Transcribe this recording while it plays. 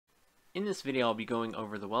In this video, I'll be going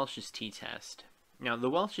over the Welch's t-test. Now, the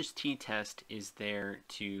Welch's t-test is there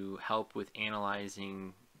to help with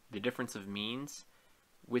analyzing the difference of means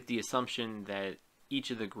with the assumption that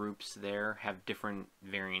each of the groups there have different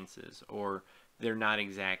variances, or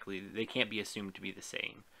they can't be assumed to be the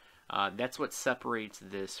same. That's what separates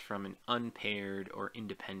this from an unpaired or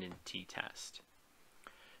independent t-test.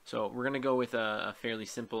 So we're going to go with a fairly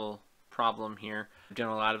simple problem here. I've done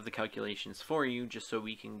a lot of the calculations for you just so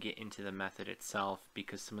we can get into the method itself,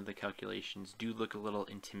 because some of the calculations do look a little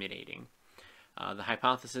intimidating. The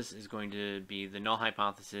hypothesis is going to be the null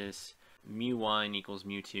hypothesis, mu1 equals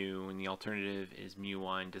mu2, and the alternative is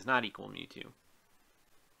mu1 does not equal mu2.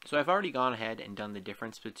 So I've already gone ahead and done the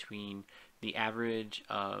difference between the average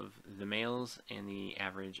of the males and the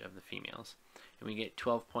average of the females, and we get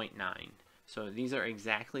 12.9. So these are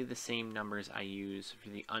exactly the same numbers I use for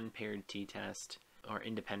the unpaired t-test or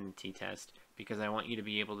independent t-test, because I want you to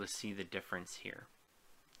be able to see the difference here.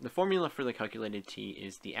 The formula for the calculated t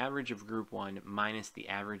is the average of group 1 minus the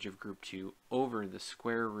average of group 2 over the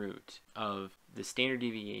square root of the standard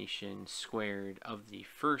deviation squared of the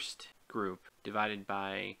first group divided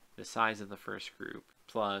by the size of the first group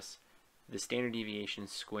plus the standard deviation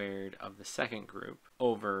squared of the second group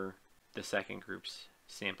over the second group's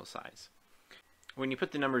sample size. When you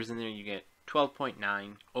put the numbers in there, you get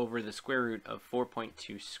 12.9 over the square root of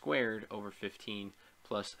 4.2 squared over 15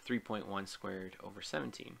 plus 3.1 squared over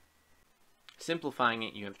 17. Simplifying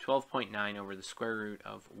it, you have 12.9 over the square root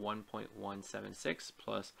of 1.176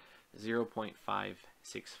 plus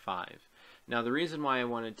 0.565. Now, the reason why I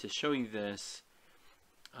wanted to show you this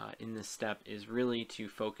in this step is really to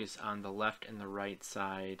focus on the left and the right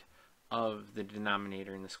side of the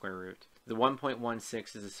denominator in the square root. The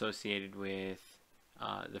 1.16 is associated with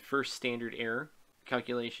the first standard error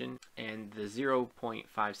calculation, and the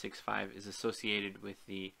 0.565 is associated with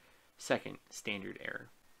the second standard error.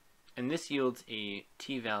 And this yields a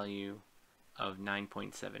t-value of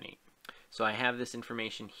 9.78. So I have this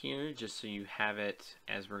information here just so you have it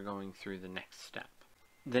as we're going through the next step.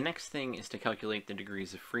 The next thing is to calculate the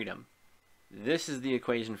degrees of freedom. This is the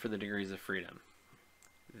equation for the degrees of freedom.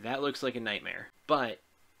 That looks like a nightmare. But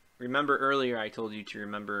remember earlier I told you to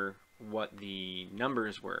remember what the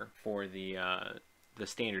numbers were for the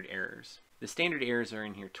standard errors. The standard errors are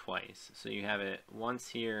in here twice. So you have it once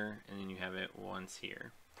here and then you have it once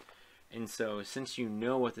here. And so since you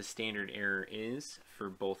know what the standard error is for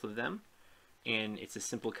both of them, and it's a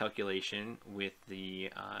simple calculation with the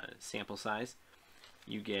sample size,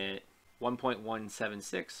 you get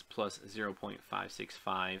 1.176 plus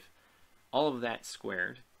 0.565, all of that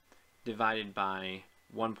squared, divided by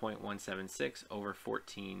 1.176 over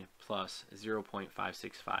 14 plus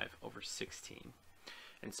 0.565 over 16.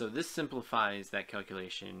 And so this simplifies that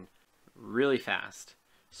calculation really fast,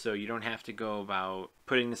 so you don't have to go about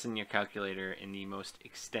putting this in your calculator in the most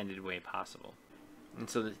extended way possible. And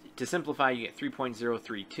so to simplify, you get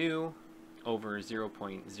 3.032 over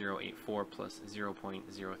 0.084 plus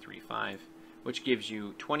 0.035, which gives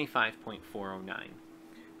you 25.409.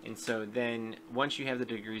 And so then once you have the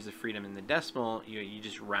degrees of freedom in the decimal, you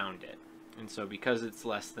just round it. And so because it's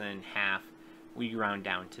less than half, we round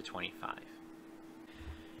down to 25.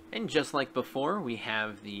 And just like before, we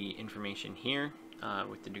have the information here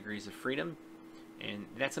with the degrees of freedom. And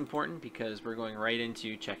that's important because we're going right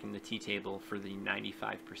into checking the t-table for the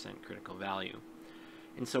 95% critical value.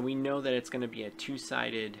 And so we know that it's going to be a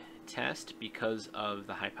two-sided test because of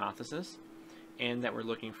the hypothesis, and that we're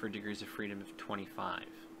looking for degrees of freedom of 25.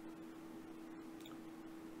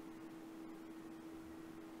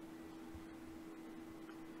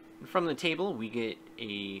 From the table, we get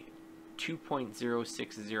a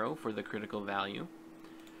 2.060 for the critical value,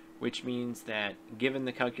 which means that given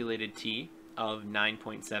the calculated t of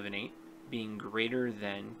 9.78 being greater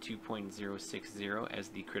than 2.060 as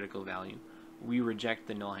the critical value, we reject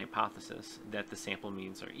the null hypothesis that the sample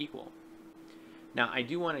means are equal. Now, I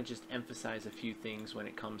do want to just emphasize a few things when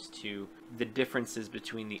it comes to the differences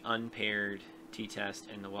between the unpaired t-test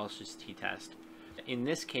and the Welch's t-test. In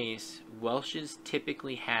this case, Welch's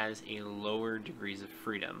typically has a lower degrees of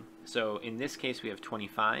freedom. So in this case, we have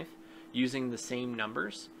 25. Using the same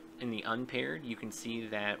numbers in the unpaired, you can see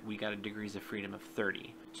that we got a degrees of freedom of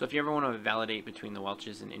 30. So if you ever want to validate between the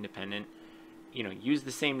Welch's and independent, use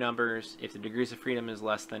the same numbers. If the degrees of freedom is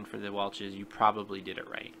less than for the Welch's, you probably did it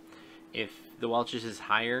right. If the Welch's is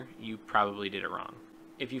higher, you probably did it wrong.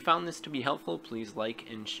 If you found this to be helpful, please like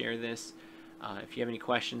and share this. If you have any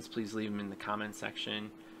questions, please leave them in the comment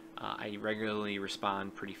section. I regularly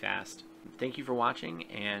respond pretty fast. Thank you for watching,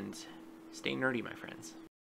 and stay nerdy, my friends.